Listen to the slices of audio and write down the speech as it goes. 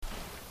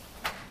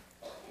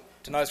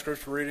Tonight's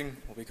scripture reading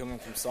will be coming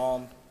from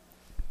Psalm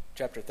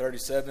chapter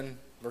 37,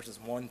 verses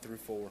 1 through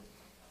 4.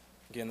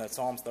 Again, that's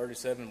Psalms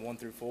 37, 1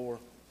 through 4.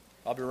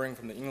 I'll be reading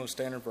from the English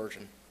Standard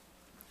Version.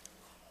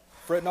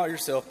 Fret not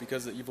yourself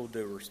because of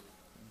evildoers.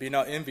 Be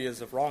not envious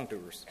of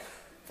wrongdoers,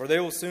 for they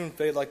will soon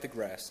fade like the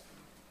grass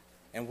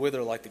and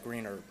wither like the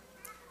green herb.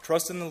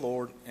 Trust in the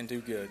Lord and do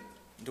good.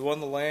 Dwell in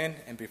the land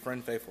and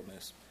befriend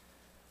faithfulness.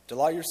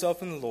 Delight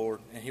yourself in the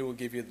Lord, and he will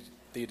give you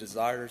the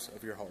desires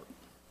of your heart.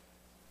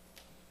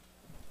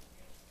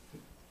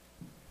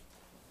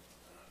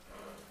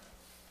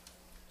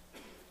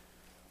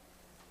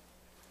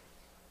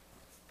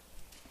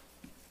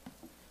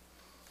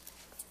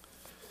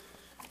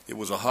 It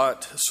was a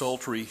hot,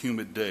 sultry,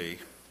 humid day.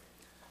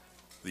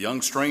 The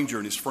young stranger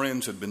and his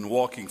friends had been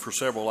walking for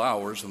several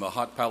hours in the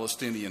hot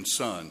Palestinian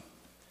sun.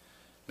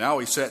 Now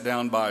he sat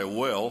down by a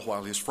well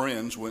while his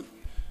friends went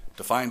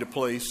to find a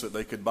place that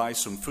they could buy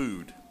some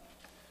food.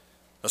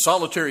 A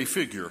solitary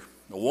figure,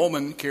 a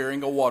woman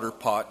carrying a water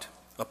pot,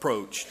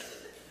 approached.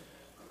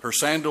 Her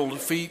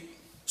sandaled feet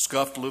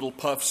scuffed little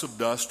puffs of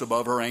dust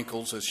above her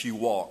ankles as she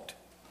walked.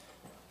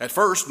 At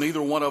first,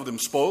 neither one of them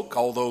spoke,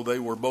 although they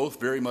were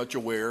both very much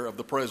aware of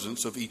the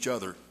presence of each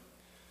other.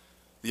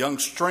 The young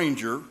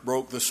stranger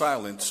broke the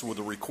silence with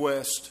a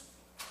request,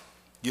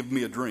 "Give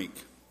me a drink."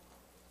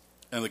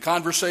 And the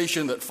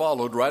conversation that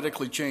followed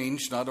radically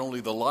changed not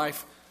only the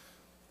life,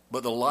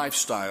 but the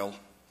lifestyle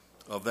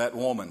of that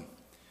woman.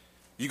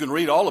 You can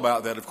read all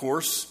about that, of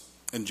course,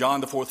 in John,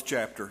 the 4th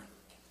chapter.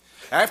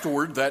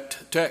 Afterward,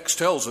 that text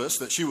tells us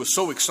that she was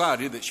so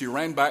excited that she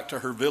ran back to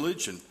her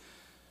village and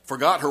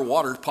forgot her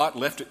water pot,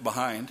 left it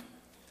behind.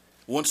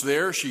 Once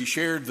there, she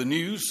shared the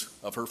news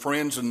of her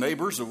friends and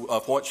neighbors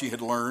of what she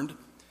had learned.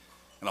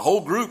 And a whole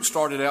group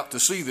started out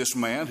to see this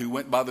man who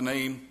went by the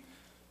name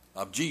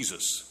of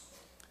Jesus.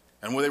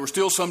 And when they were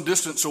still some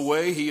distance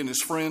away, he and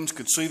his friends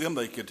could see them.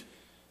 They could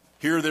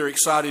hear their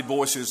excited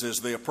voices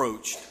as they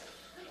approached.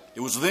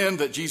 It was then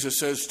that Jesus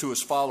says to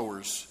his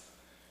followers,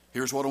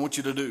 "Here's what I want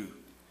you to do.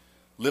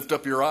 Lift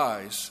up your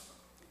eyes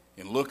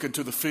and look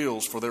into the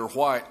fields, for they're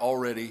white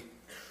already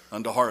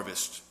unto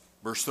harvest."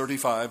 Verse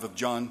 35 of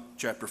John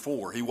chapter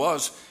 4. He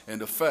was,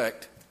 in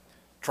effect,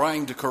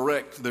 trying to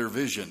correct their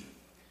vision.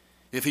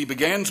 If he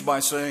begins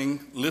by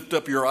saying, "Lift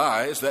up your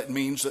eyes," that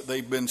means that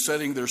they've been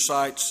setting their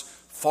sights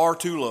far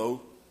too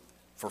low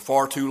for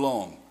far too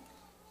long.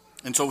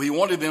 And so he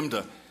wanted them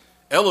to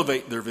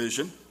elevate their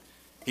vision.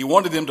 He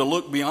wanted them to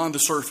look beyond the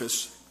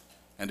surface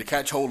and to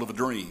catch hold of a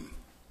dream.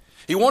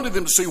 He wanted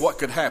them to see what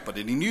could happen,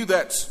 and he knew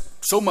that's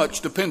so much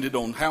depended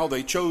on how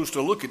they chose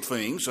to look at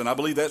things, and I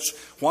believe that's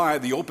why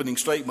the opening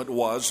statement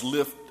was,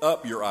 "Lift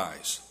up your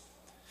eyes."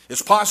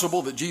 It's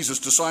possible that Jesus'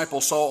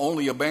 disciples saw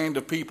only a band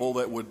of people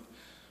that would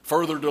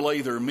further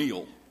delay their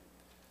meal,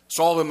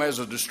 saw them as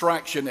a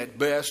distraction at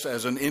best,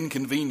 as an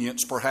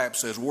inconvenience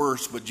perhaps as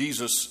worse, but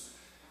Jesus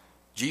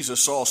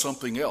saw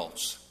something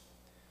else.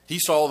 He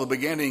saw the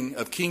beginning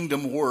of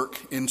kingdom work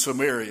in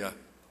Samaria.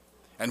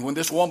 And when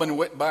this woman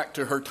went back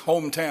to her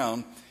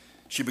hometown,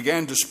 she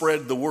began to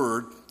spread the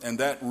word, and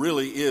that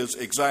really is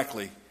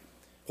exactly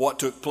what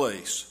took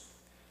place.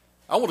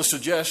 I want to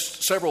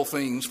suggest several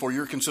things for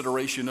your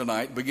consideration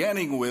tonight,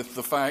 beginning with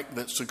the fact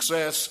that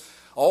success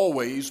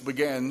always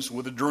begins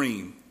with a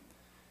dream.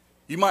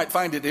 You might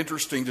find it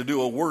interesting to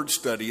do a word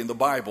study in the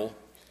Bible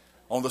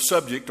on the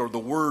subject, or the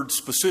word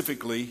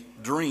specifically,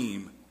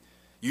 dream.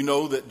 You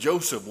know that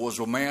Joseph was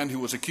a man who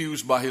was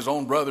accused by his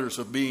own brothers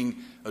of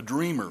being a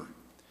dreamer.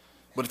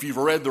 But if you've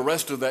read the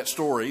rest of that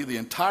story, the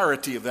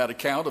entirety of that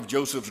account of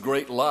Joseph's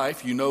great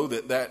life, you know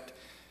that,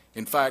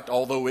 in fact,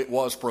 although it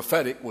was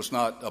prophetic, was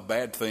not a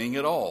bad thing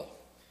at all.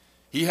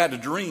 He had a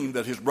dream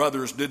that his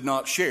brothers did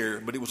not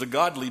share, but it was a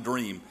godly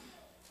dream.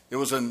 It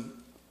was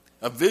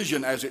a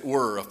vision, as it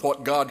were, of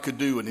what God could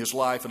do in his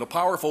life in a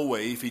powerful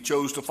way if he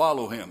chose to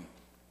follow him.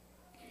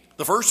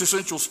 The first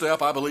essential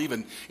step, I believe,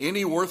 in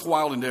any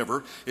worthwhile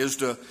endeavor is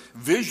to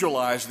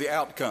visualize the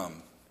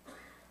outcome.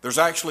 There's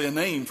actually a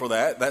name for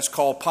that. That's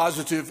called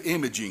positive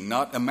imaging,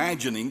 not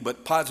imagining,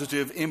 but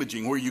positive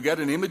imaging, where you get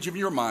an image in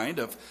your mind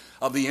of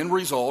the end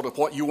result of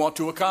what you want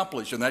to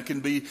accomplish. And that can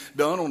be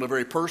done on a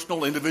very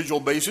personal, individual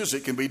basis.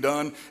 It can be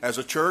done as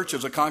a church,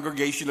 as a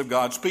congregation of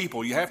God's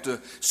people. You have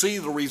to see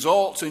the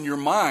results in your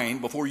mind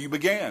before you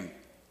begin.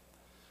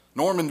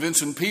 Norman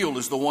Vincent Peale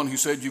is the one who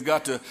said you've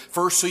got to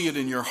first see it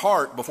in your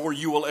heart before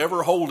you will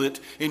ever hold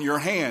it in your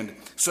hand.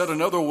 Said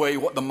another way,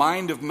 what the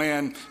mind of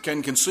man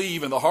can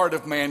conceive and the heart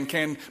of man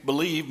can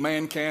believe,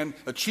 man can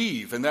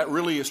achieve. And that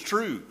really is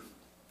true.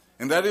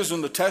 And that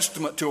isn't a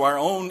testament to our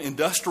own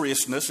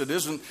industriousness. It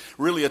isn't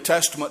really a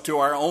testament to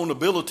our own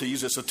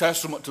abilities. It's a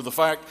testament to the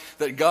fact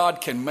that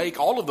God can make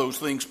all of those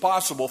things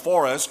possible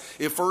for us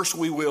if first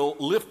we will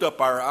lift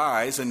up our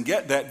eyes and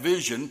get that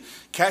vision,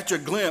 catch a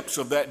glimpse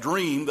of that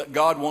dream that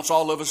God wants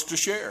all of us to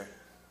share.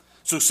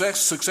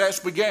 Success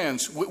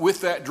begins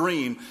with that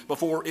dream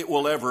before it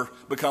will ever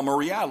become a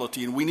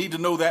reality. And we need to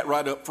know that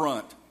right up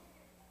front.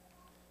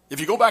 If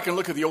you go back and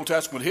look at the Old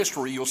Testament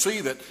history, you'll see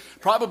that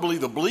probably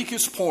the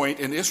bleakest point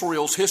in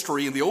Israel's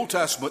history in the Old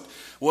Testament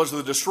was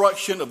the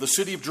destruction of the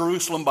city of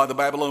Jerusalem by the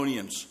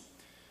Babylonians.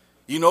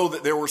 You know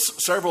that there were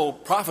several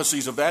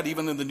prophecies of that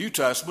even in the New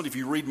Testament if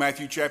you read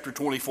Matthew chapter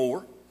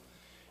 24.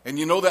 And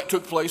you know that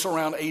took place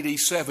around AD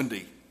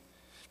 70.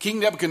 King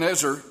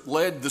Nebuchadnezzar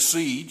led the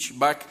siege,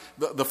 back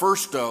the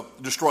first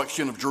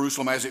destruction of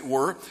Jerusalem as it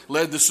were,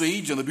 led the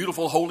siege, and the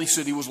beautiful holy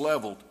city was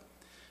leveled.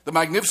 The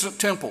magnificent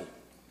temple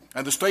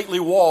and the stately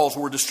walls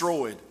were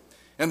destroyed,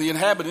 and the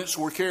inhabitants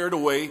were carried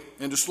away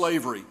into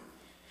slavery.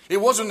 It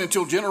wasn't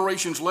until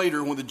generations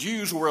later when the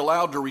Jews were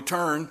allowed to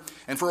return,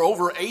 and for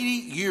over 80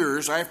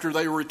 years after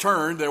they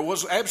returned, there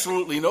was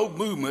absolutely no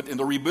movement in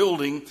the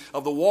rebuilding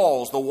of the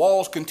walls. The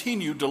walls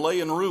continued to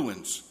lay in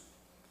ruins.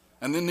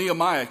 And then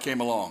Nehemiah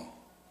came along.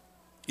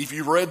 If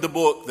you've read the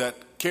book that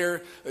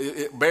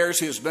it bears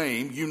his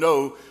name, you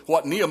know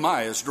what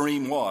Nehemiah's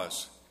dream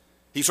was.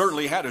 He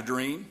certainly had a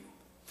dream.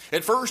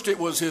 At first, it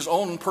was his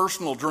own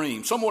personal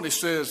dream. Somebody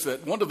says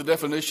that one of the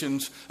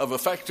definitions of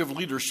effective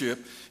leadership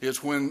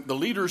is when the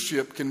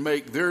leadership can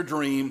make their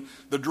dream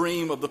the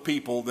dream of the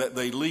people that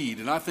they lead.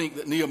 And I think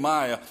that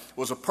Nehemiah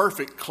was a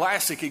perfect,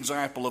 classic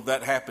example of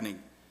that happening.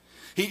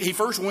 He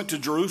first went to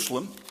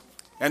Jerusalem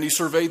and he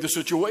surveyed the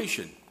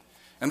situation.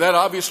 And that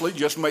obviously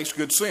just makes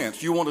good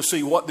sense. You want to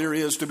see what there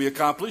is to be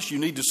accomplished. You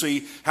need to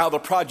see how the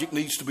project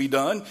needs to be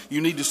done.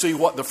 You need to see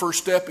what the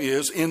first step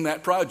is in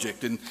that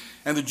project. And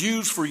the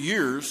Jews for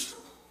years,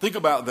 think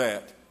about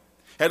that,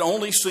 had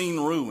only seen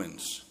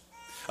ruins.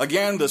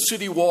 Again, the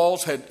city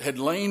walls had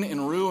lain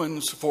in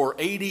ruins for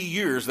 80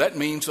 years. That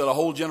means that a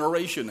whole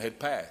generation had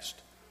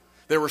passed.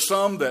 There were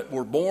some that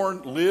were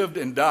born, lived,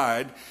 and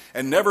died,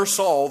 and never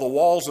saw the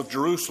walls of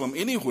Jerusalem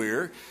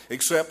anywhere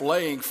except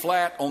laying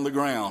flat on the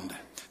ground.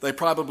 They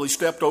probably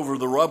stepped over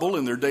the rubble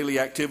in their daily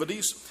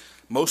activities.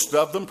 Most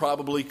of them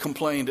probably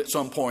complained at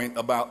some point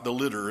about the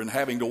litter and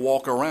having to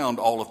walk around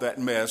all of that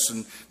mess.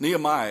 And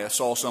Nehemiah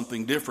saw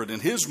something different.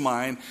 In his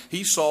mind,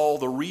 he saw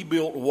the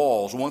rebuilt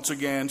walls, once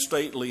again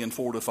stately and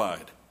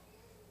fortified.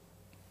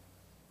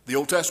 The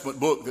Old Testament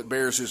book that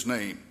bears his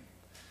name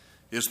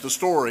is the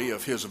story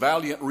of his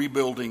valiant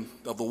rebuilding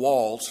of the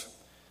walls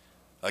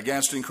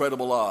against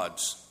incredible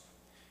odds.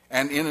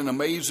 And in an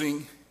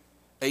amazing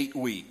 8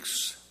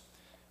 weeks,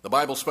 the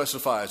Bible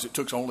specifies it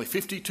took only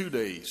 52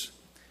 days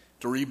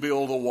to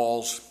rebuild the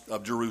walls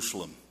of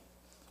Jerusalem.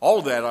 All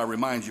of that, I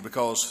remind you,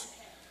 because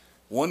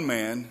one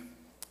man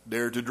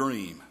dared to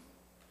dream.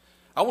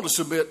 I want to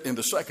submit in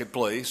the second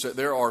place that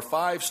there are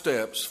 5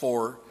 steps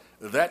for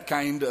that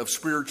kind of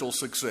spiritual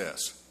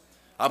success.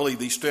 I believe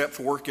these steps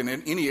work in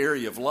any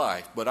area of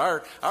life, but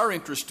our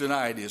interest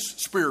tonight is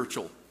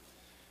spiritual.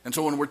 And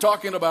so when we're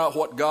talking about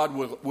what God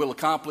will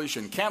accomplish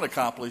and can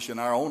accomplish in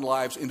our own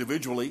lives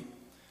individually,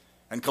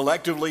 and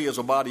collectively as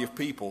a body of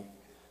people,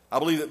 I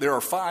believe that there are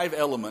 5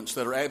 elements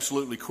that are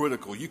absolutely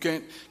critical. You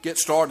can't get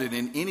started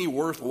in any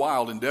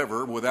worthwhile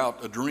endeavor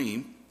without a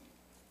dream.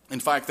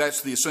 In fact,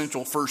 that's the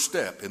essential first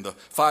step in the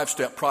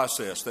 5-step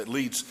process that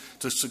leads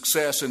to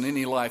success in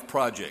any life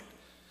project.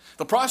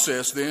 The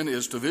process then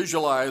is to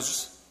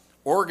visualize,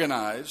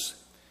 organize,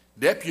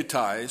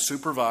 deputize,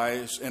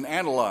 supervise, and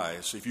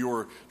analyze. If you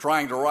were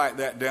trying to write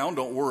that down,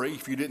 don't worry.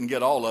 If you didn't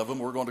get all of them,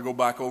 we're going to go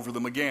back over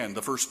them again.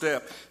 The first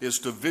step is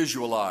to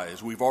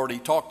visualize. We've already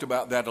talked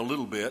about that a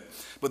little bit,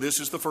 but this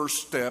is the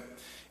first step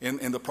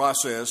in the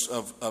process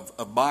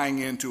of buying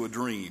into a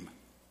dream.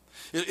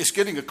 It's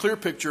getting a clear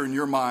picture in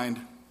your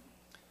mind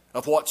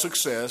of what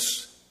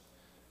success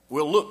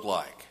will look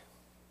like.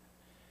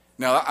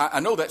 Now, I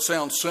know that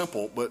sounds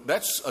simple, but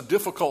that's a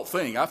difficult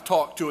thing. I've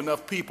talked to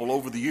enough people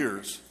over the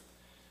years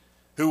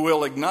who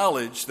will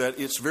acknowledge that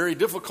it's very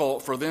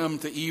difficult for them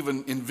to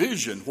even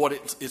envision what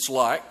it's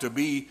like to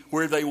be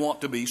where they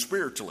want to be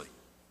spiritually.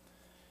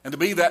 And to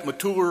be that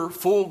mature,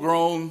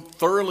 full-grown,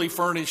 thoroughly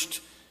furnished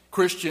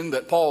Christian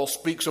that Paul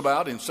speaks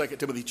about in 2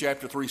 Timothy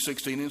chapter 3,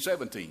 16 and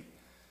 17.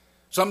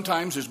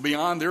 Sometimes is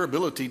beyond their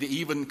ability to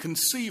even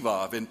conceive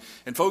of. And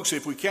folks,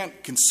 if we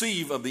can't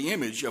conceive of the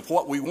image of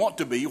what we want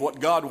to be, what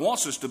God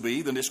wants us to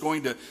be, then it's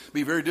going to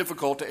be very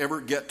difficult to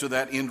ever get to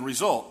that end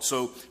result.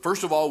 So,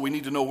 first of all, we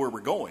need to know where we're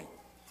going,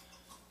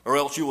 or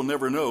else you will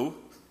never know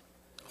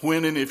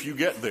when and if you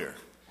get there.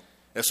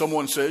 As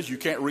someone says, you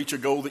can't reach a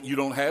goal that you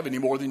don't have any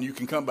more than you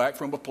can come back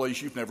from a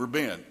place you've never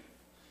been.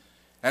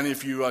 And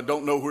if you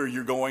don't know where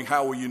you're going,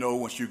 how will you know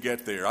once you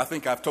get there? I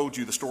think I've told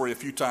you the story a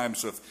few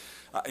times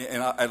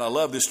and I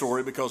love this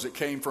story because it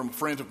came from a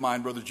friend of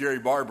mine, Brother Jerry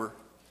Barber,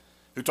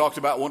 who talked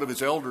about one of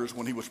his elders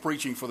when he was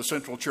preaching for the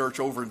Central Church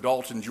over in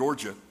Dalton,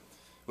 Georgia.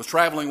 Was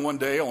traveling one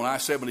day on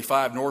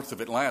I-75 north of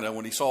Atlanta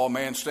when he saw a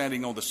man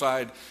standing on the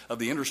side of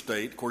the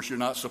interstate. Of course, you're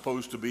not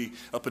supposed to be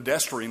a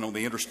pedestrian on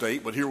the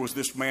interstate, but here was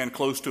this man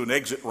close to an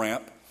exit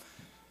ramp.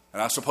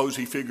 And I suppose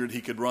he figured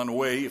he could run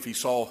away if he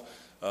saw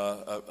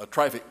a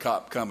traffic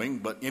cop coming.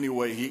 But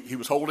anyway, he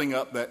was holding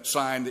up that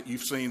sign that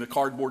you've seen, a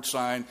cardboard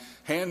sign,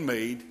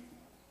 handmade.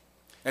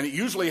 And it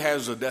usually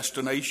has a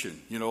destination.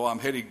 You know, I'm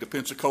heading to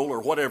Pensacola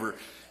or whatever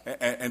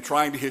and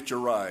trying to hitch a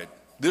ride.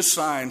 This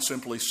sign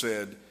simply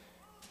said,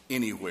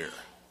 anywhere.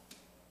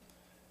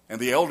 And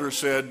the elder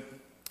said,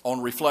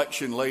 on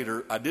reflection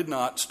later, I did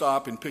not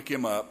stop and pick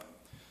him up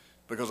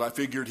because I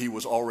figured he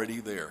was already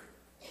there.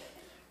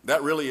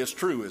 That really is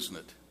true, isn't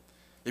it?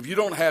 If you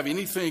don't have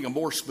anything, a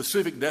more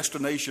specific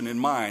destination in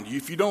mind,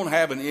 if you don't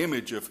have an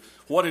image of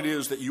what it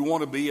is that you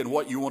want to be and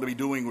what you want to be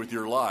doing with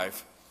your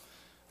life,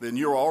 then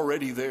you're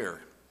already there,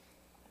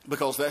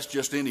 because that's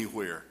just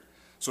anywhere.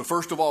 So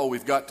first of all,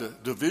 we've got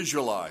to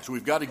visualize.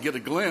 We've got to get a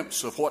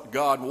glimpse of what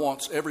God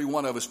wants every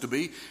one of us to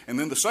be. And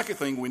then the second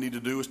thing we need to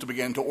do is to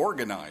begin to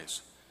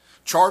organize.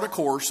 Chart a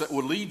course that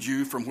will lead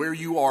you from where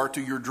you are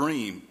to your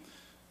dream,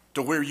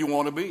 to where you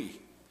want to be.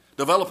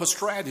 Develop a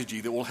strategy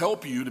that will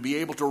help you to be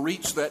able to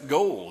reach that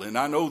goal. And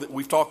I know that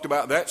we've talked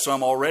about that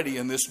some already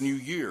in this new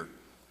year.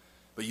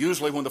 But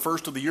usually when the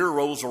first of the year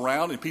rolls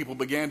around and people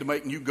began to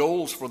make new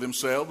goals for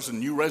themselves and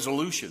new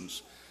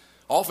resolutions,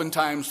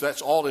 oftentimes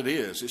that's all it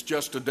is. It's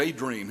just a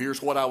daydream.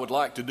 Here's what I would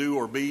like to do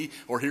or be,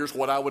 or here's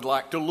what I would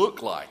like to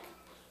look like.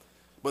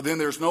 But then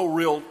there's no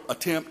real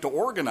attempt to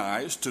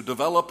organize, to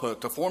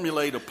develop, to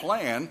formulate a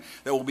plan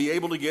that will be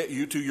able to get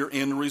you to your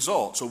end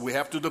result. So we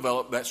have to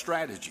develop that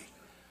strategy.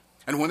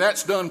 And when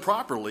that's done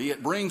properly,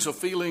 it brings a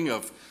feeling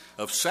of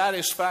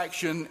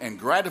satisfaction and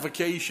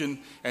gratification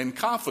and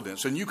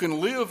confidence. And you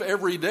can live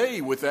every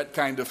day with that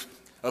kind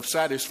of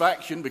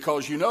satisfaction,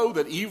 because you know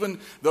that even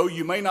though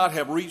you may not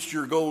have reached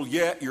your goal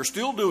yet, you're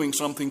still doing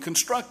something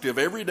constructive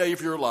every day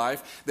of your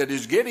life that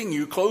is getting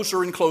you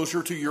closer and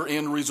closer to your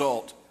end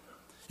result.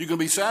 You can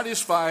be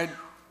satisfied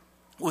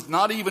with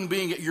not even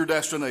being at your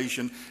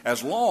destination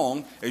as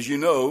long as you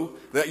know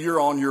that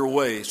you're on your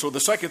way. So the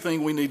second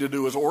thing we need to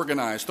do is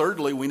organize.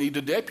 Thirdly, we need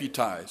to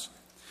deputize.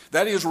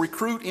 That is,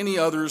 recruit any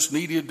others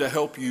needed to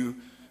help you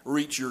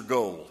reach your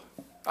goal.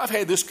 I've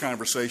had this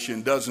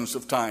conversation dozens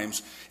of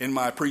times in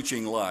my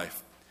preaching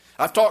life.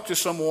 I've talked to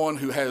someone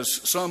who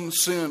has some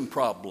sin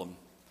problem,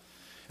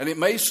 and it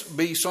may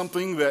be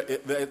something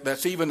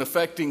that's even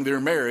affecting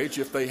their marriage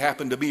if they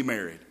happen to be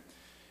married.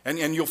 And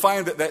you'll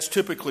find that that's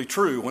typically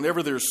true.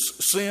 Whenever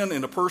there's sin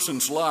in a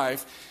person's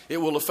life, it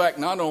will affect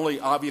not only,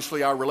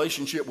 obviously, our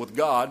relationship with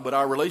God, but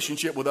our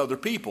relationship with other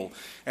people,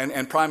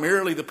 and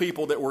primarily the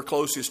people that we're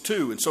closest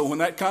to. And so when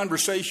that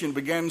conversation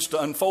begins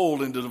to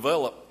unfold and to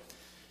develop,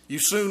 you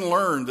soon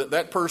learn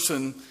that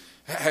person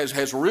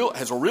has a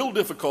real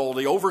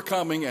difficulty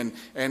overcoming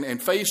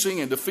and facing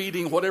and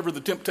defeating whatever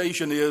the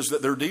temptation is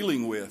that they're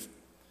dealing with.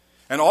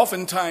 And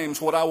oftentimes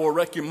what I will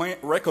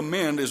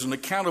recommend is an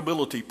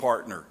accountability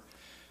partner.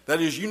 That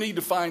is, you need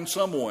to find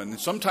someone.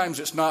 Sometimes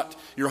it's not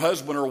your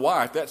husband or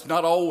wife. That's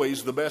not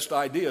always the best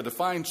idea. To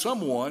find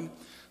someone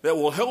that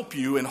will help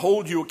you and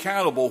hold you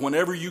accountable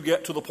whenever you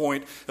get to the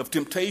point of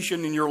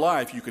temptation in your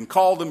life. You can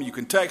call them, you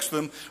can text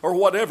them, or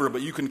whatever,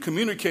 but you can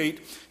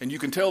communicate and you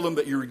can tell them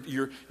that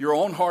you're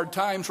on hard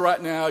times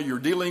right now, you're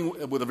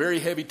dealing with a very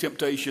heavy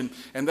temptation,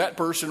 and that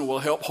person will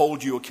help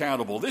hold you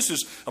accountable. This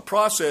is a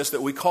process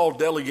that we call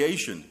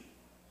delegation.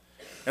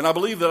 And I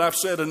believe that I've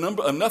said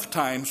enough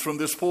times from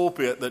this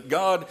pulpit that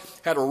God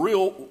had a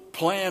real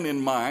plan in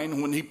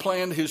mind when He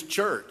planned His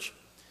church.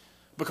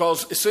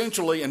 Because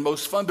essentially and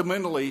most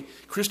fundamentally,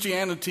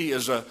 Christianity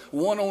is a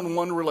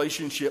one-on-one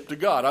relationship to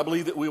God. I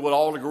believe that we would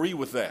all agree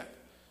with that.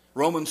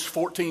 Romans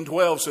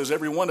 14:12 says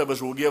every one of us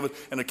will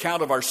give an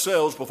account of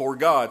ourselves before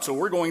God. So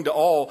we're going to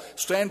all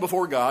stand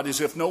before God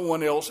as if no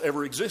one else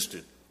ever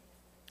existed.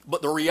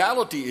 But the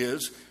reality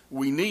is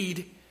we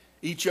need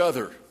each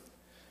other.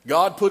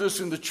 God put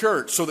us in the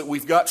church so that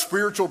we've got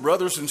spiritual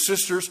brothers and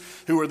sisters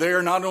who are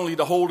there not only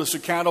to hold us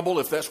accountable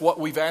if that's what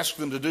we've asked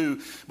them to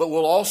do, but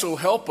will also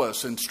help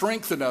us and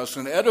strengthen us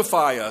and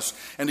edify us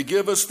and to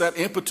give us that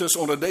impetus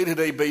on a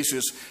day-to-day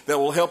basis that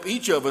will help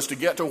each of us to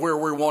get to where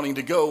we're wanting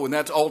to go, and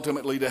that's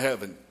ultimately to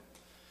heaven.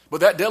 But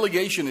that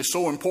delegation is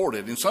so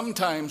important, and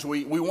sometimes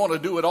we want to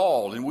do it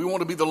all, and we want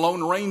to be the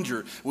Lone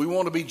Ranger. We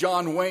want to be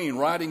John Wayne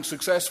riding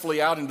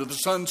successfully out into the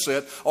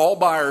sunset all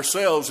by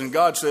ourselves, and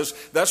God says,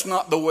 that's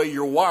not the way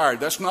you're wired.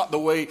 That's not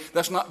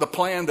the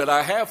plan that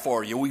I have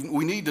for you.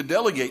 We need to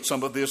delegate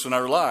some of this in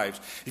our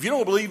lives. If you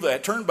don't believe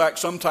that, turn back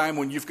sometime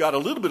when you've got a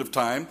little bit of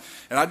time,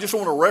 and I just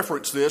want to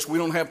reference this. We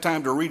don't have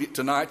time to read it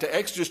tonight, to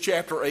Exodus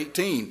chapter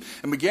 18,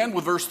 and begin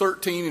with verse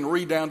 13 and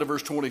read down to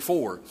verse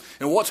 24.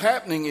 And what's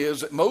happening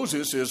is that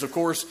Moses is, of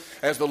course,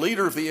 as the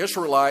leader of the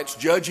Israelites,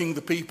 judging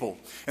the people.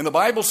 And the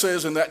Bible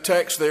says in that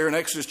text there in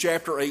Exodus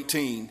chapter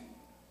 18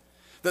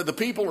 that the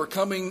people are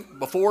coming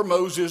before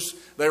Moses.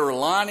 They are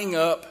lining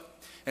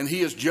up, and he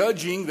is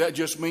judging. That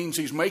just means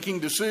he's making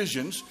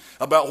decisions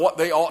about what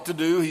they ought to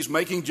do. He's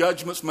making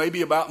judgments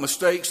maybe about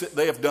mistakes that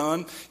they have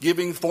done,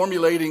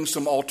 formulating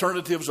some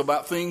alternatives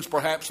about things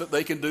perhaps that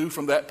they can do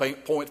from that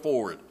point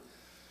forward.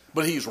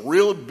 But he's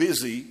real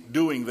busy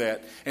doing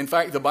that. In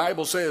fact, the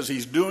Bible says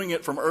he's doing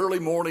it from early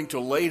morning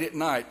till late at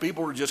night.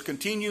 People are just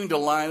continuing to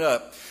line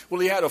up. Well,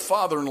 he had a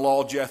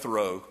father-in-law,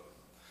 Jethro.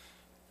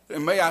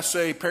 And may I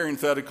say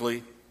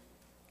parenthetically,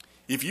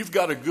 if you've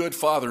got a good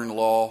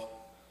father-in-law,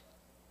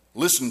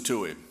 listen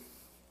to him.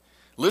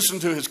 Listen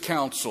to his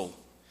counsel.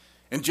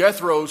 And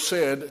Jethro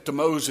said to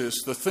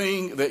Moses, the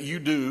thing that you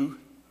do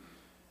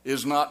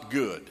is not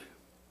good.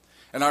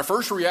 And our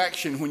first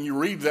reaction when you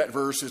read that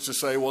verse is to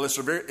say, well,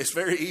 it's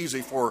very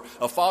easy for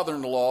a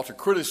father-in-law to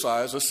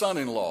criticize a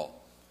son-in-law.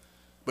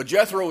 But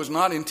Jethro is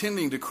not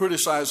intending to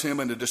criticize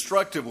him in a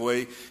destructive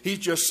way. He's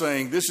just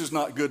saying this is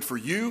not good for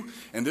you,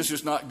 and this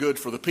is not good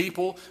for the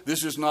people.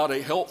 This is not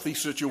a healthy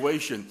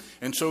situation.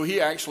 And so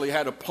he actually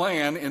had a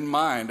plan in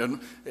mind,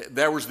 and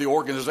there was the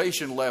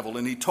organization level.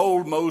 And he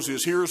told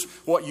Moses, here's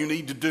what you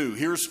need to do.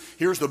 Here's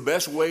the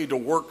best way to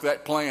work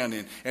that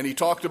plan. And he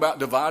talked about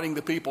dividing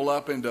the people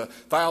up into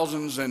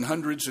thousands and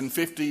hundreds and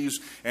fifties,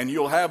 and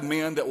you'll have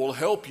men that will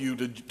help you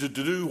to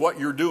do what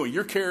you're doing.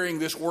 You're carrying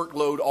this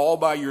workload all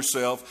by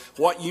yourself.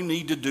 What you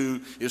need to do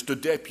is to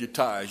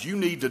deputize. You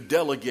need to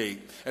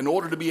delegate in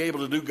order to be able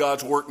to do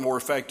God's work more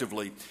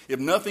effectively. If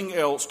nothing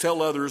else,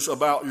 tell others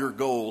about your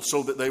goal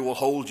so that they will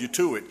hold you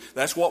to it.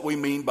 That's what we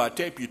mean by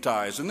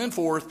deputize. And then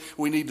fourth,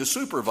 we need to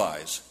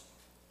supervise.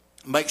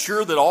 Make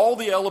sure that all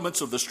the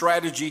elements of the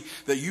strategy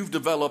that you've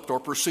developed are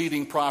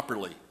proceeding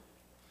properly.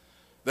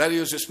 That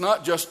is, it's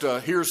not just,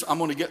 I'm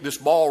going to get this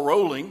ball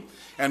rolling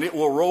and it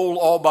will roll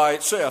all by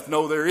itself.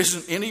 No, there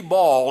isn't any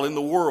ball in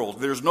the world.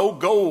 There's no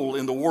goal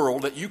in the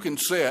world that you can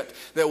set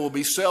that will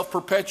be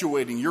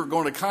self-perpetuating. You're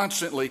going to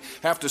constantly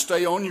have to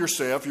stay on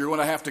yourself. You're going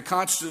to have to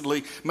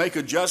constantly make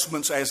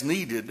adjustments as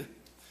needed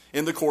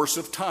in the course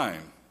of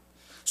time.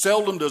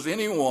 Seldom does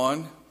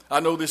anyone, I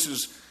know this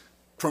is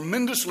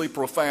tremendously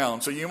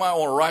profound, so you might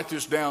want to write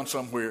this down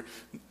somewhere.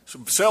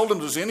 Seldom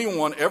does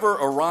anyone ever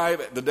arrive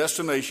at the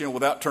destination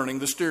without turning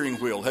the steering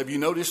wheel. Have you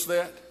noticed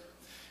that?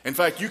 In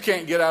fact, you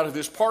can't get out of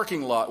this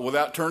parking lot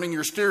without turning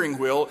your steering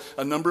wheel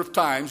a number of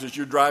times as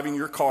you're driving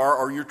your car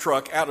or your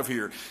truck out of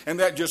here. And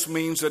that just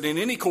means that in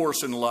any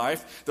course in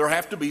life, there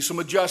have to be some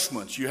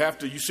adjustments. You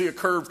see a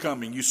curve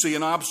coming, you see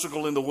an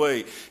obstacle in the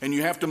way, and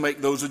you have to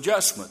make those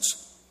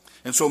adjustments.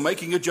 And so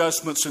making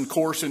adjustments in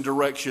course and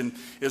direction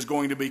is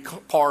going to be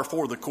par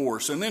for the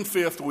course. And then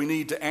fifth, we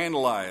need to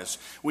analyze.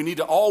 We need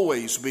to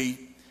always be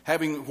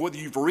having, whether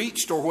you've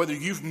reached or whether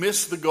you've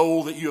missed the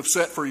goal that you have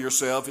set for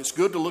yourself, it's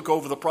good to look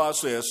over the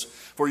process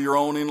for your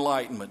own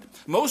enlightenment.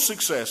 Most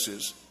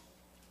successes,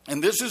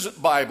 and this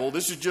isn't Bible,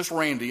 this is just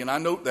Randy, and I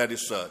note that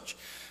as such,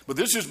 but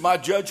this is my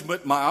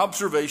judgment, my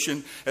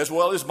observation, as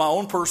well as my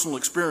own personal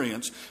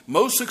experience.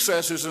 Most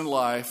successes in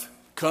life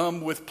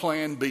come with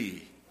plan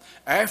B,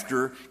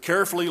 after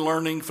carefully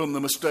learning from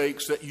the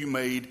mistakes that you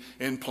made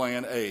in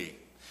plan A.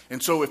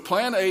 And so if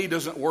plan A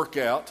doesn't work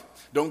out,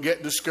 don't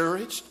get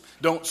discouraged.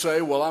 Don't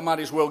say, well, I might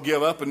as well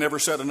give up and never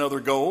set another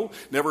goal,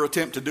 never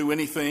attempt to do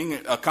anything,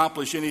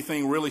 accomplish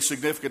anything really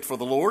significant for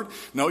the Lord.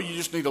 No, you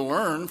just need to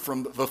learn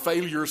from the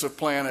failures of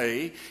plan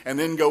A and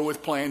then go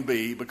with plan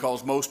B,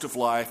 because most of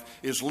life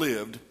is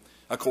lived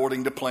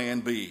according to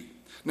plan B.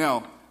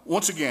 Now,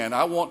 once again,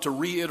 I want to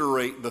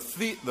reiterate the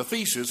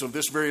thesis of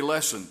this very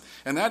lesson,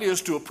 and that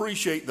is to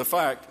appreciate the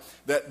fact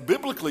that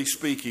biblically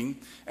speaking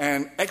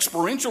and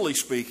experientially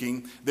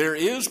speaking, there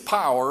is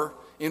power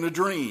in a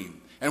dream.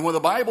 And when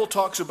the Bible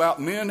talks about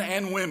men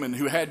and women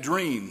who had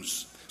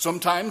dreams,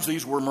 sometimes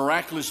these were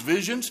miraculous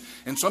visions,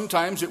 and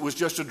sometimes it was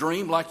just a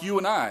dream like you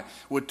and I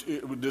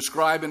would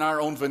describe in our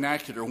own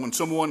vernacular when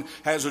someone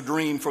has a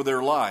dream for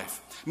their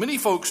life. Many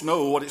folks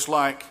know what it's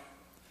like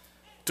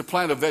to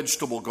plant a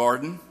vegetable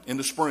garden in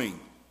the spring.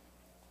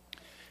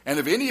 And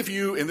if any of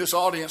you in this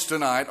audience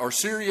tonight are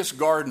serious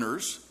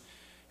gardeners,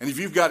 and if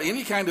you've got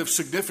any kind of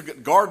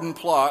significant garden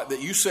plot that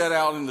you set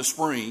out in the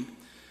spring,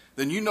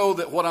 then you know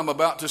that what I'm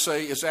about to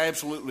say is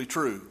absolutely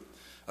true.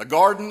 A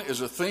garden is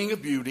a thing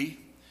of beauty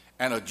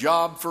and a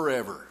job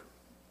forever.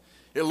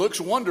 It looks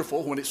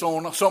wonderful when it's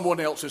on someone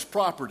else's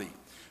property.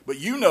 But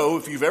you know,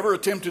 if you've ever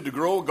attempted to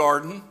grow a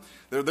garden,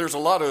 there's a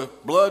lot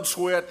of blood,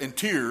 sweat, and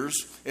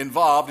tears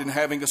involved in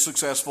having a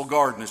successful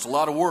garden. It's a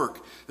lot of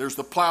work. There's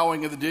the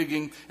plowing and the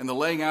digging and the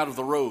laying out of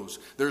the rows.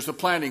 There's the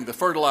planting, the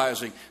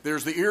fertilizing.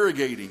 There's the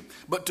irrigating.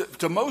 But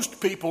to most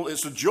people,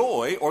 it's a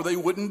joy, or they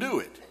wouldn't do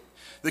it.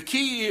 The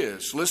key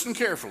is, listen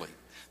carefully,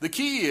 the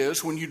key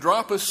is when you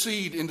drop a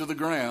seed into the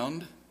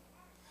ground,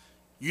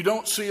 you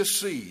don't see a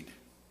seed.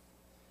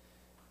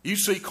 You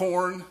see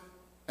corn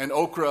and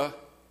okra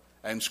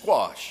and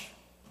squash.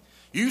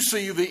 You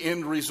see the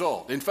end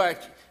result. In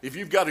fact, if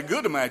you've got a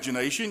good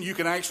imagination, you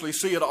can actually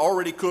see it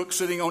already cooked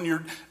sitting on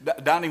your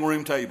dining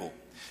room table.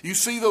 You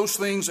see those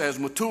things as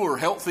mature,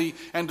 healthy,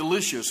 and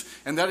delicious,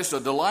 and that is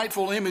a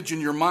delightful image in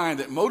your mind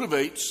that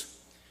motivates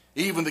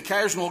even the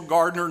casual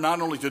gardener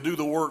not only to do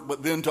the work,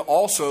 but then to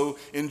also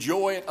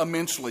enjoy it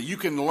immensely. You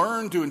can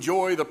learn to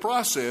enjoy the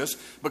process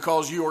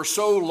because you are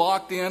so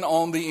locked in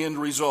on the end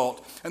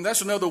result. And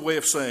that's another way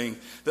of saying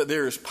that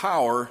there is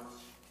power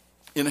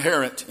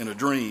inherent in a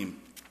dream.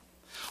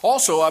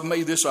 Also, I've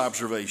made this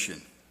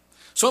observation.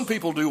 Some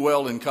people do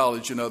well in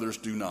college and others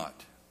do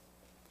not.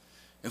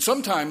 And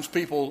sometimes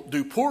people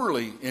do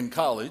poorly in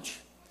college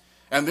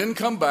and then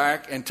come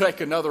back and take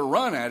another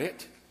run at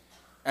it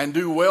and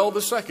do well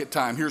the second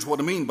time. Here's what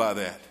I mean by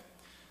that.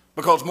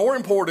 Because more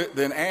important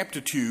than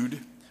aptitude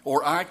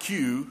or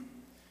IQ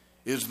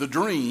is the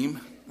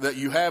dream that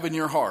you have in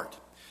your heart.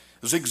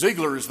 Zig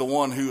Ziglar is the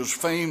one who is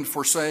famed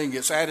for saying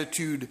it's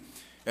attitude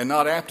and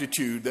not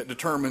aptitude that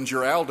determines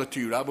your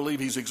altitude. I believe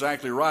he's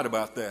exactly right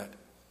about that.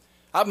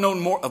 I've known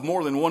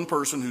more than one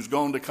person who's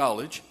gone to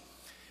college,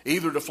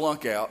 either to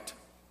flunk out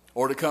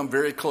or to come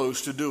very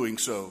close to doing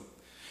so.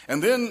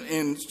 And then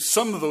in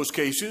some of those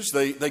cases,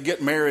 they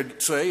get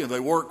married, say, and they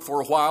work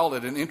for a while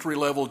at an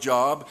entry-level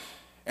job,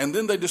 and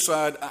then they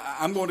decide,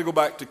 I'm going to go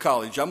back to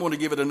college. I'm going to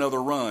give it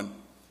another run.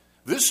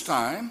 This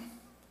time,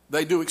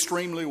 they do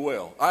extremely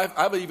well.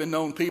 I've even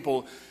known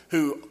people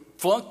who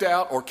flunked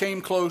out or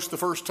came close the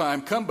first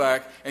time, come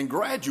back and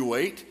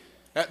graduate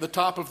at the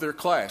top of their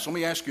class. Let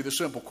me ask you the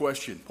simple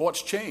question.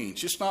 What's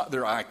changed? It's not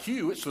their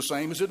IQ. It's the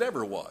same as it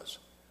ever was.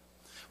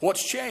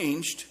 What's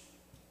changed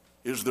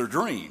is their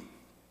dream.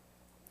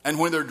 And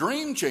when their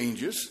dream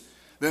changes,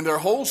 then their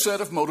whole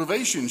set of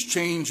motivations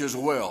change as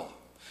well.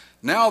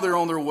 Now they're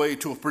on their way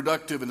to a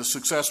productive and a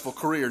successful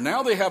career.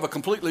 Now they have a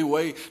completely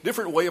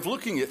different way of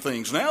looking at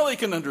things. Now they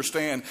can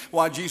understand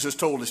why Jesus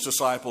told his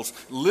disciples,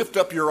 lift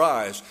up your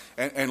eyes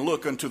and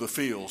look unto the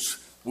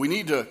fields. We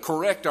need to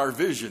correct our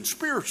vision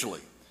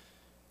spiritually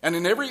and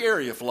in every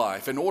area of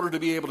life in order to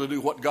be able to do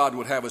what God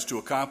would have us to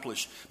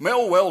accomplish.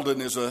 Mel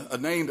Weldon is a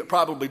name that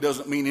probably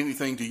doesn't mean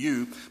anything to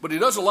you, but he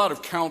does a lot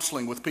of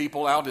counseling with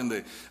people out in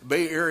the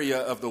Bay Area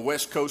of the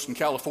West Coast in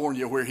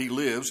California where he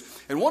lives.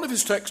 And one of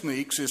his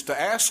techniques is to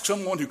ask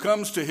someone who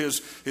comes to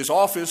his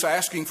office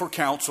asking for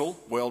counsel,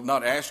 well,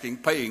 not asking,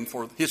 paying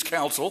for his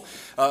counsel,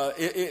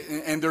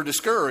 and they're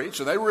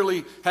discouraged, and they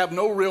really have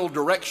no real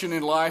direction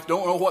in life,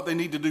 don't know what they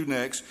need to do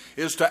next,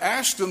 is to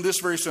ask them this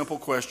very simple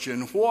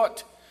question: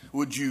 what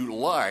would you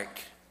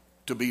like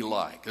to be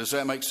like? Does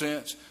that make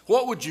sense?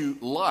 What would you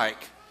like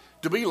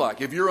to be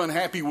like? If you're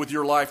unhappy with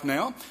your life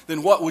now,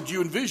 then what would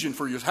you envision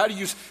for yourself?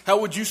 How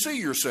would you see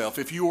yourself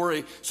if you were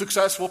a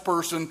successful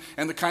person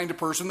and the kind of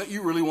person that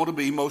you really want to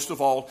be, most of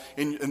all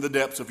in the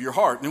depths of your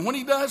heart? And when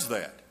he does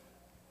that,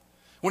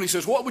 when he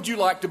says, what would you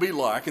like to be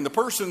like? And the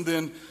person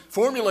then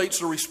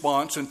formulates a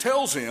response and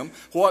tells him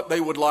what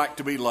they would like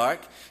to be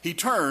like, he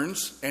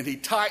turns and he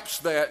types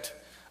that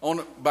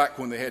on, back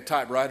when they had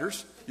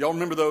typewriters. Y'all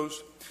remember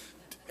those?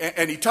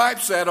 And he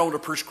types that on a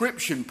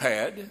prescription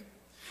pad,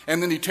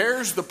 and then he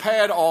tears the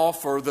pad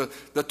off, or the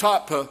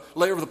top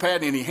layer of the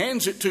pad, and he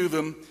hands it to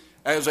them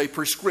as a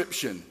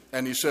prescription.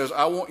 And he says,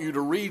 I want you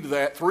to read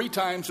that 3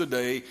 times a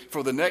day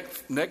for the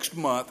next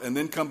month, and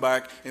then come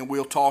back and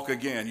we'll talk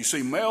again. You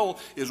see, Mel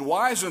is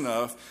wise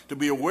enough to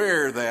be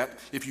aware that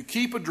if you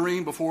keep a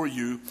dream before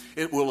you,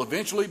 it will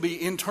eventually be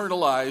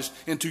internalized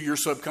into your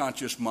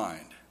subconscious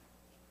mind.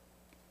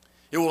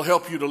 It will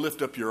help you to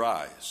lift up your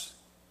eyes.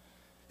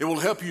 It will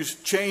help you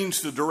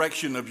change the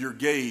direction of your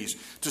gaze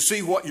to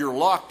see what you're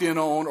locked in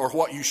on or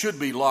what you should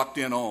be locked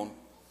in on.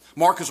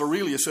 Marcus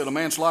Aurelius said a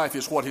man's life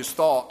is what his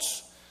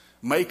thoughts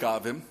make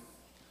of him.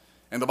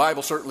 And the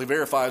Bible certainly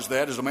verifies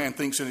that. As a man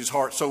thinks in his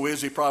heart, so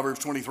is he. Proverbs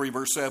 23,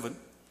 verse 7.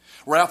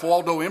 Ralph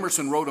Waldo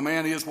Emerson wrote, a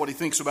man is what he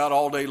thinks about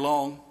all day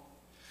long.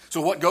 So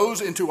what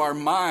goes into our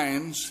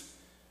minds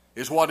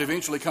is what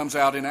eventually comes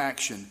out in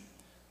action.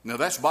 Now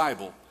that's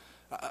Bible.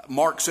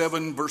 Mark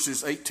 7,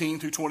 verses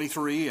 18 through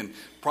 23, and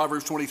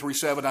Proverbs 23,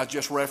 7, I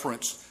just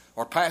referenced,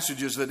 are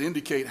passages that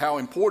indicate how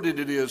important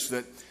it is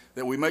that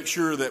we make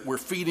sure that we're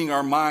feeding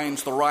our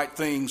minds the right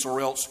things, or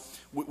else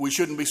we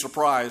shouldn't be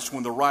surprised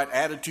when the right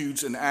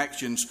attitudes and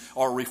actions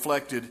are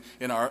reflected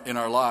in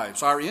our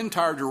lives. Our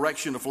entire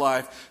direction of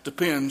life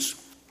depends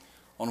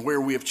on where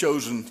we have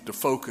chosen to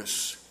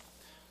focus.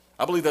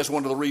 I believe that's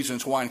one of the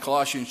reasons why in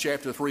Colossians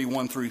chapter 3,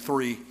 1 through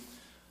 3,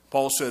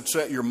 Paul said,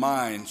 set your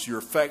minds, your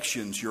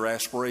affections, your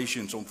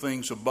aspirations on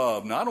things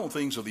above, not on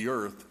things of the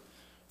earth,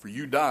 for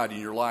you died and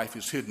your life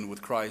is hidden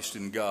with Christ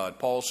in God.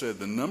 Paul said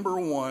the number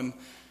one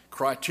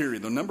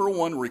criteria, the number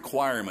one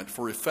requirement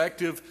for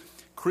effective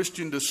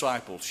Christian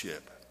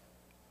discipleship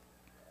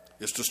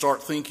is to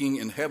start thinking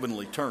in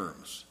heavenly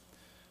terms.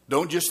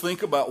 Don't just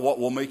think about what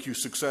will make you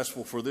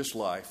successful for this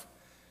life.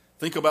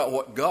 Think about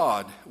what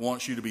God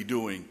wants you to be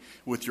doing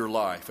with your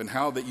life and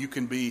how that you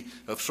can be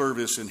of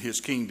service in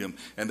His kingdom.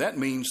 And that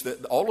means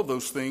that all of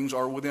those things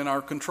are within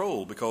our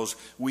control because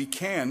we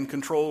can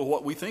control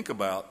what we think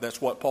about.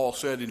 That's what Paul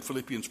said in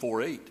Philippians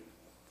 4:8.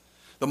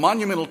 The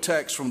monumental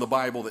text from the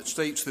Bible that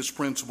states this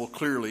principle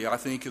clearly, I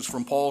think, is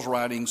from Paul's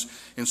writings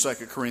in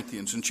 2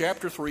 Corinthians. In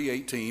chapter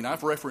 3:18,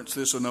 I've referenced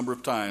this a number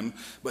of times,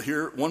 but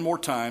here one more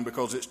time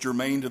because it's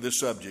germane to this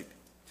subject.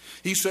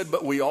 He said,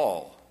 but we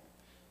all.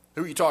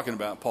 Who are you talking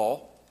about,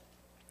 Paul?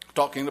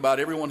 Talking about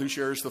everyone who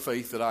shares the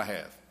faith that I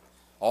have.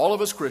 All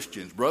of us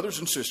Christians, brothers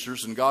and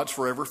sisters in God's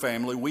forever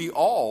family, we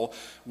all,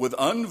 with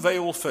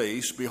unveiled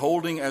face,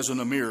 beholding as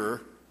in a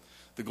mirror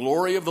the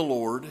glory of the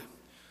Lord,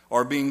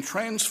 are being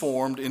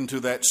transformed into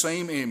that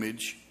same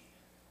image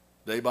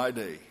day by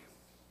day.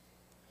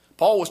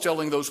 Paul was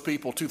telling those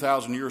people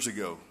 2,000 years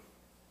ago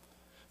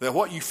that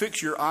what you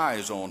fix your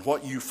eyes on,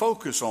 what you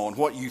focus on,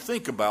 what you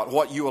think about,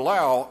 what you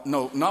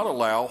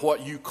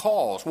what you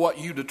cause, what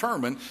you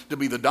determine to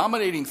be the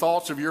dominating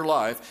thoughts of your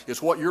life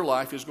is what your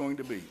life is going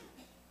to be.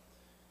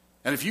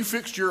 And if you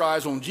fixed your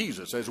eyes on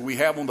Jesus, as we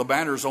have on the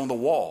banners on the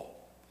wall,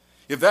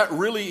 if that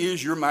really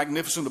is your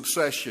magnificent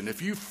obsession,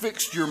 if you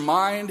fixed your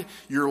mind,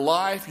 your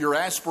life, your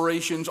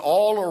aspirations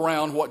all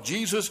around what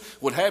Jesus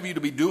would have you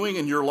to be doing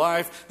in your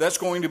life, that's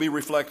going to be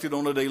reflected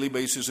on a daily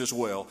basis as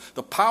well.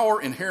 The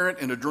power inherent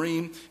in a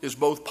dream is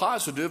both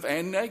positive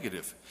and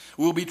negative.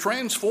 We'll be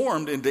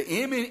transformed into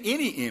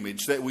any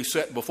image that we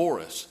set before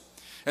us.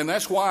 And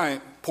that's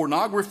why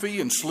pornography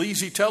and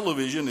sleazy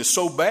television is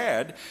so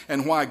bad,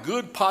 and why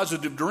good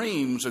positive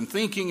dreams and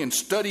thinking and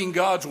studying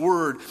God's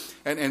Word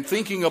and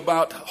thinking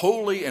about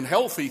holy and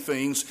healthy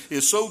things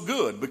is so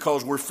good,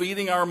 because we're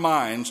feeding our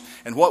minds,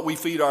 and what we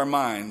feed our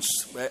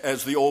minds,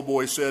 as the old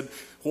boy said,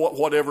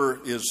 whatever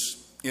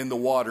is in the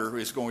water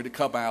is going to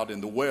come out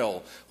in the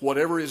well.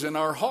 Whatever is in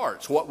our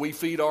hearts, what we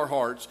feed our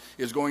hearts,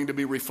 is going to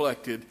be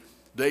reflected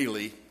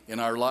daily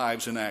in our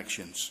lives and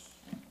actions.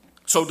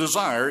 So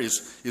desire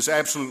is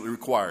absolutely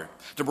required.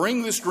 To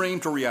bring this dream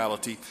to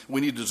reality,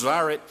 we need to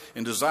desire it,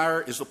 and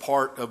desire is the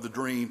part of the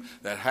dream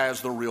that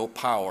has the real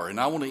power. And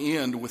I want to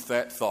end with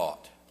that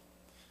thought.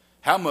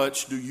 How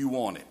much do you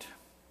want it?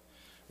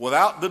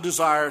 Without the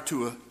desire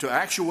to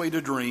actuate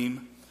a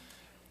dream,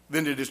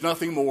 then it is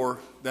nothing more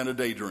than a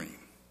daydream.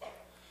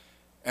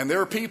 And there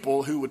are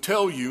people who would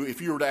tell you,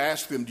 if you were to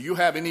ask them, do you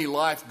have any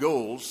life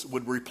goals,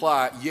 would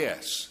reply,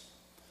 yes.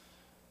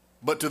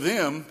 But to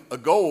them, a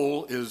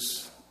goal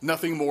is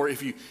nothing more.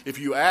 If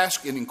you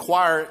ask and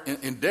inquire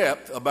in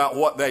depth about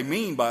what they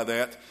mean by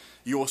that,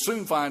 you will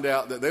soon find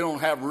out that they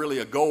don't have really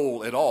a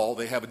goal at all.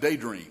 They have a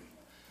daydream.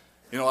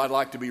 You know, I'd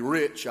like to be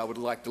rich. I would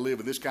like to live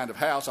in this kind of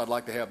house. I'd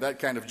like to have that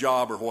kind of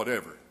job or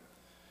whatever.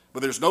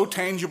 But there's no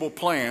tangible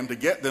plan to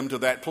get them to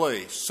that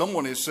place.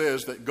 Someone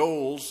says that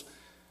goals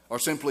are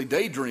simply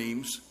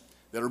daydreams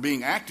that are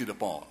being acted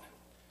upon.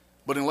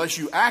 But unless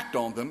you act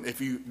on them,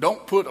 if you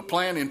don't put a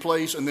plan in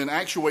place and then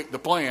actuate the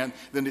plan,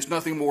 then it's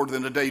nothing more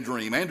than a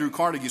daydream. Andrew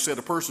Carnegie said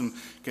a person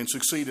can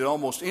succeed at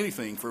almost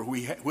anything for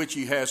which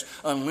he has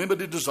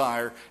unlimited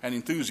desire and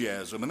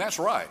enthusiasm. And that's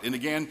right. And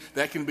again,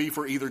 that can be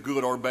for either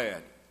good or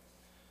bad.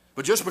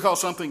 But just because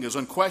something is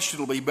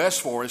unquestionably best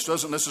for us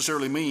doesn't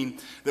necessarily mean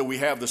that we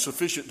have the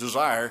sufficient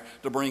desire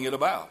to bring it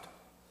about.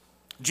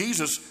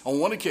 Jesus, on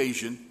one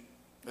occasion,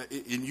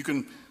 and you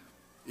can,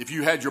 if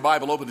you had your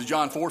Bible open to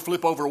John 4,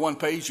 flip over one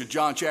page to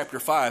John chapter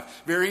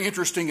 5. Very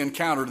interesting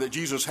encounter that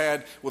Jesus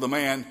had with a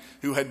man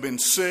who had been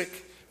sick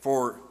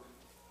for,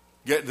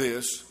 get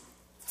this,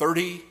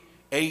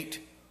 38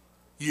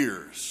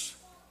 years.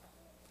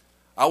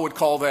 I would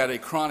call that a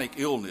chronic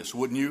illness,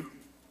 wouldn't you?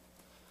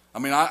 I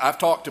mean, I've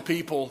talked to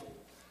people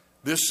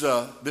this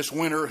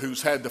winter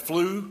who's had the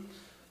flu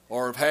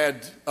or have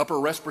had upper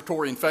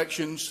respiratory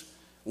infections,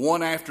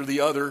 one after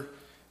the other.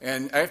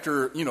 And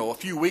after, a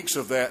few weeks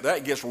of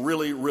that gets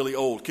really, really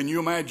old. Can you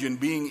imagine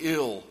being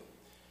ill?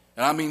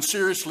 And I mean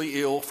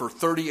seriously ill for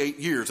 38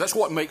 years. That's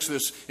what makes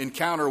this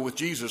encounter with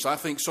Jesus, I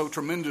think, so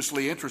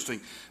tremendously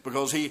interesting.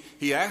 Because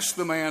he asked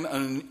the man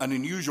an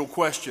unusual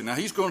question. Now,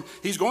 he's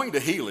going to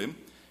heal him.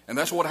 And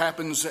that's what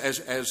happens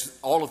as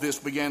all of this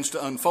begins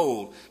to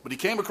unfold. But he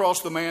came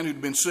across the man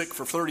who'd been sick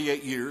for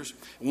 38 years.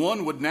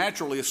 One would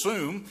naturally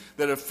assume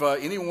that if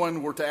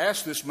anyone were to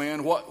ask this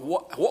man,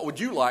 what would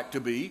you like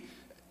to be?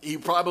 He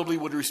probably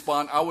would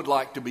respond, I would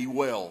like to be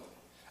well.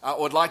 I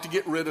would like to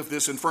get rid of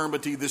this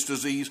infirmity, this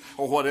disease,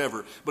 or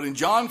whatever. But in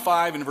John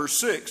 5 and verse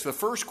 6, the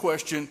first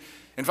question,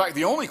 in fact,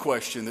 the only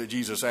question that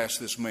Jesus asked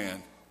this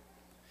man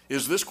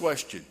is this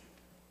question.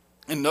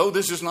 And no,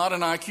 this is not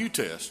an IQ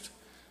test.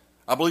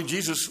 I believe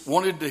Jesus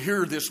wanted to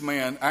hear this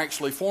man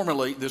actually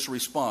formulate this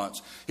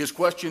response. His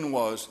question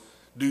was,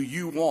 do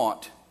you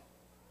want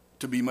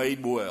to be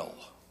made well?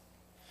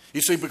 You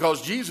see,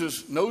 because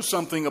Jesus knows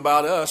something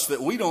about us that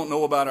we don't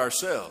know about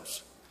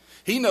ourselves.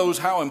 He knows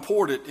how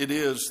important it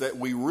is that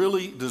we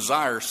really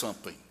desire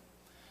something.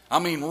 I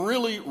mean,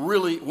 really,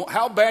 really,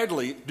 how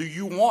badly do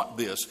you want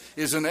this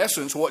is in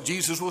essence what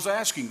Jesus was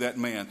asking that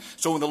man.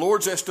 So in the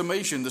Lord's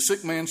estimation, the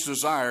sick man's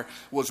desire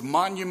was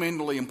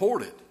monumentally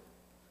important.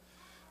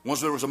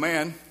 Once there was a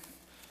man,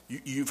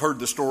 you've heard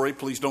the story,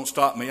 please don't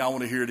stop me, I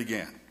want to hear it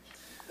again.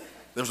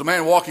 There was a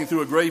man walking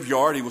through a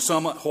graveyard. He was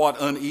somewhat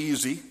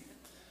uneasy,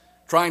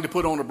 trying to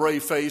put on a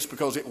brave face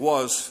because it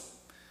was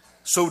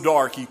so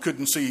dark you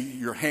couldn't see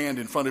your hand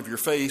in front of your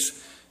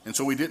face, and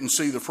so he didn't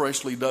see the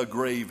freshly dug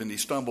grave, and he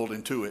stumbled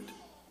into it.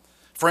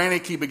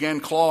 Frantic, he began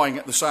clawing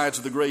at the sides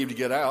of the grave to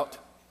get out,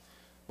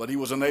 but he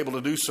was unable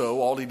to do so.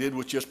 All he did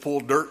was just pull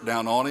dirt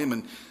down on him,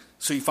 and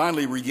so he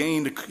finally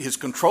regained his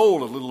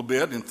control a little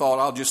bit and thought,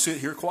 I'll just sit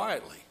here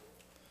quietly.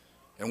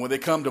 And when they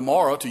come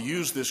tomorrow to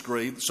use this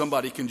grave,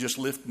 somebody can just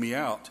lift me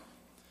out.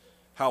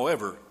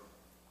 However,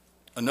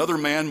 another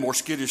man, more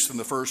skittish than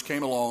the first,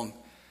 came along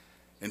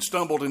and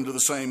stumbled into the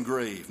same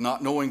grave.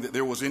 Not knowing that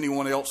there was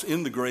anyone else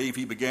in the grave,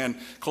 he began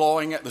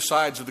clawing at the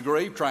sides of the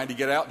grave, trying to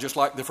get out just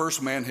like the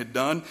first man had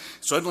done.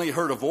 Suddenly he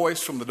heard a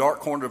voice from the dark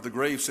corner of the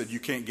grave said, you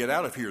can't get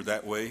out of here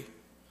that way.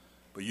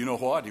 But you know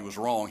what? He was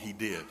wrong. He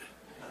did.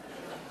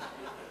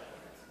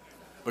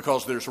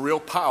 Because there's real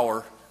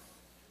power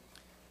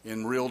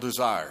in real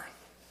desire.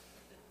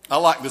 I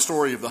like the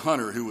story of the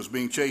hunter who was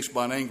being chased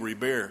by an angry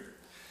bear.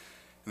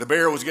 And the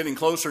bear was getting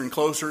closer and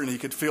closer, and he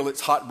could feel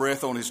its hot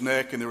breath on his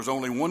neck, and there was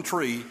only one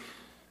tree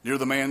near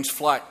the man's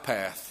flight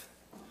path.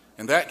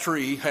 And that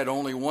tree had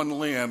only one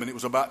limb, and it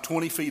was about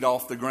 20 feet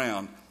off the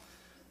ground.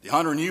 The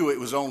hunter knew it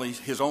was only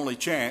his only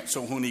chance,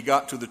 so when he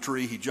got to the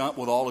tree, he jumped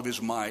with all of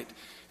his might,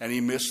 and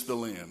he missed the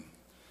limb.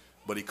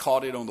 But he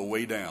caught it on the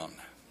way down,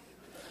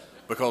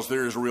 because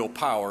there is real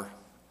power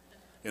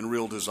in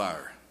real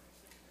desire.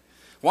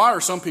 Why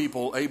are some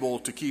people able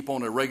to keep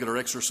on a regular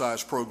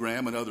exercise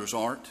program and others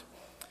aren't?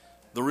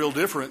 The real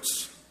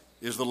difference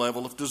is the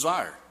level of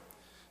desire.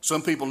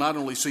 Some people not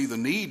only see the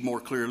need more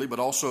clearly, but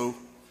also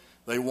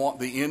they want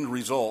the end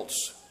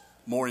results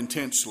more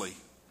intensely.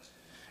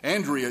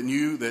 Andrea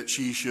knew that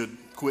she should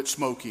quit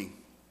smoking.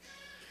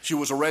 She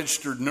was a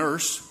registered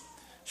nurse.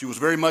 She was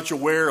very much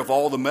aware of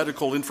all the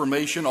medical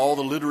information, all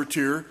the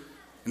literature.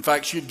 In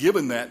fact, she had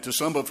given that to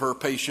some of her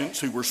patients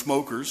who were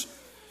smokers.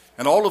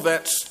 And all of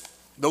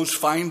those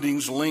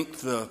findings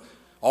linked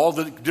all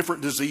the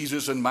different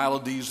diseases and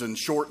maladies and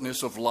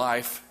shortness of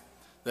life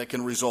that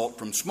can result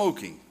from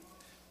smoking.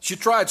 She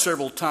tried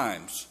several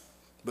times,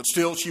 but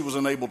still she was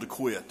unable to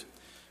quit.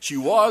 She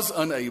was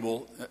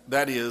unable,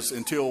 that is,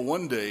 until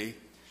one day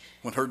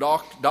when her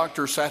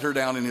doctor sat her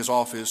down in his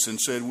office and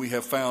said, "We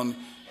have found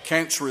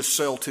cancerous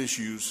cell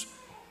tissues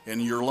in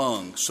your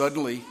lungs."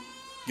 Suddenly,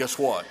 guess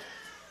what?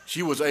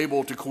 She was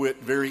able to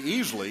quit very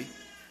easily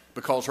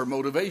because her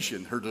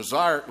motivation, her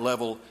desire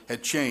level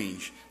had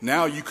changed.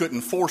 Now you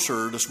couldn't force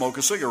her to smoke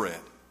a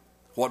cigarette.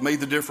 What made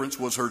the difference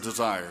was her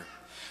desire.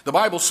 The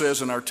Bible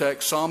says in our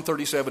text, Psalm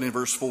 37 in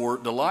verse 4,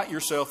 "Delight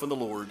yourself in the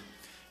Lord,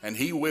 and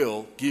He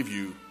will give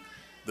you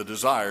the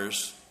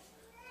desires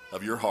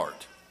of your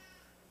heart."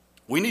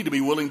 We need to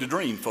be willing to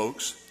dream,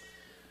 folks.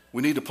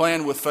 We need to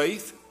plan with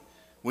faith.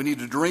 We need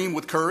to dream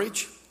with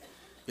courage.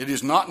 It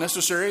is not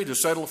necessary to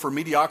settle for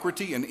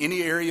mediocrity in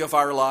any area of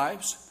our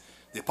lives.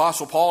 The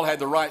Apostle Paul had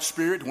the right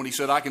spirit when he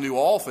said, "I can do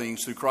all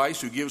things through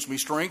Christ who gives me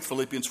strength,"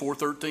 Philippians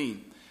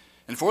 4:13.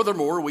 And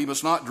furthermore, we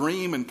must not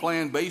dream and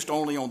plan based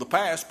only on the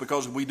past,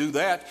 because if we do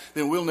that,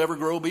 then we'll never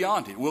grow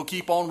beyond it. We'll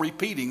keep on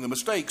repeating the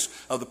mistakes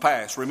of the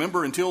past.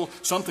 Remember, until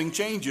something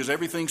changes,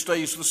 everything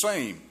stays the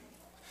same.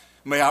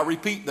 May I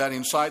repeat that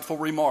insightful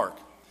remark?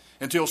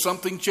 Until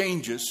something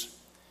changes,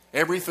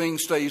 everything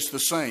stays the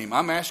same.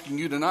 I'm asking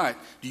you tonight,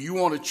 do you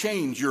want to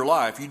change your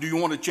life? Do you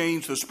want to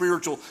change the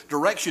spiritual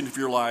direction of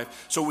your life?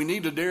 So we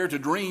need to dare to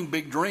dream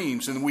big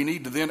dreams, and we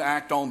need to then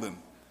act on them.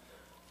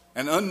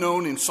 An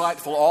unknown,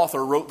 insightful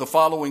author wrote the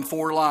following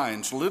 4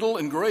 lines. "Little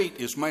and great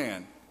is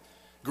man.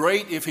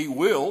 Great if he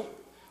will,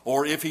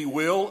 or if he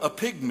will, a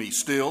pygmy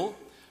still.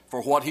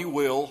 For what he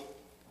will,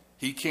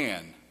 he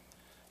can."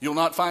 You'll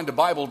not find a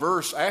Bible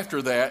verse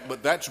after that,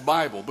 but that's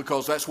Bible,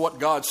 because that's what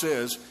God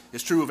says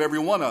is true of every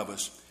one of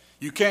us.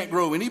 You can't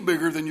grow any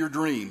bigger than your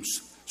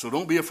dreams. So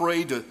don't be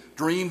afraid to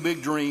dream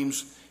big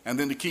dreams and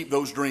then to keep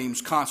those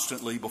dreams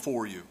constantly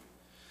before you.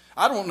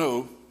 I don't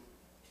know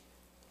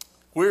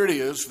where it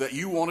is that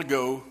you want to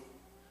go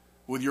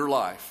with your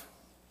life.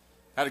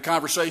 I had a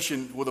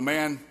conversation with a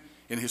man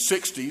in his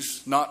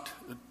 60s,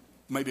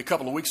 maybe a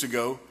couple of weeks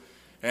ago,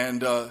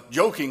 and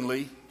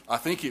jokingly, I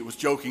think it was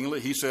jokingly,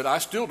 he said, "I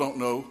still don't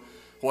know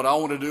what I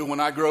want to do when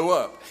I grow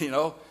up,"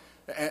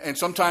 and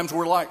sometimes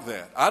we're like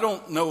that. I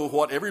don't know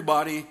what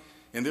everybody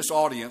in this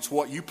audience,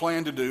 what you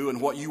plan to do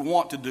and what you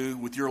want to do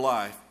with your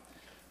life,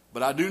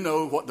 but I do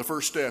know what the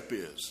first step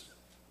is.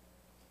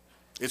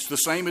 It's the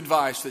same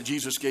advice that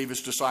Jesus gave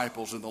his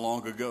disciples in the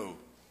long ago.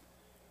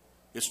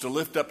 It's to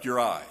lift up your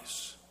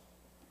eyes.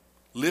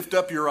 Lift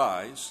up your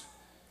eyes,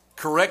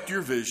 correct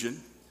your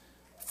vision,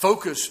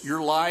 focus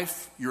your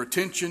life, your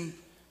attention,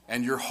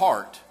 and your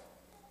heart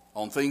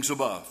on things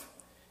above.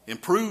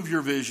 Improve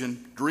your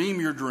vision, dream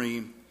your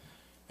dream,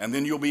 and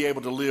then you'll be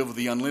able to live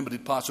the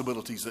unlimited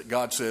possibilities that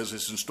God says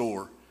is in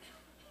store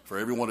for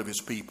every one of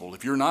his people.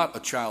 If you're not a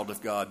child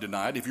of God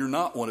tonight, if you're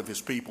not one of his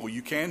people,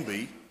 you can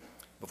be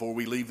before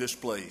we leave this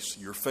place.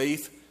 Your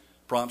faith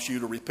prompts you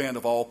to repent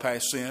of all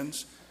past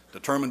sins,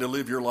 determined to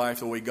live your life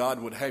the way God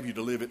would have you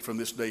to live it from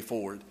this day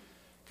forward.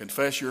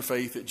 Confess your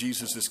faith that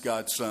Jesus is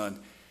God's Son,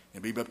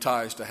 and be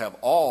baptized to have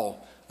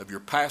all of your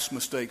past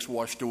mistakes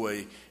washed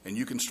away, and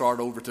you can start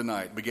over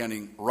tonight,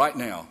 beginning right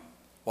now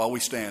while we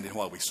stand and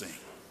while we sing.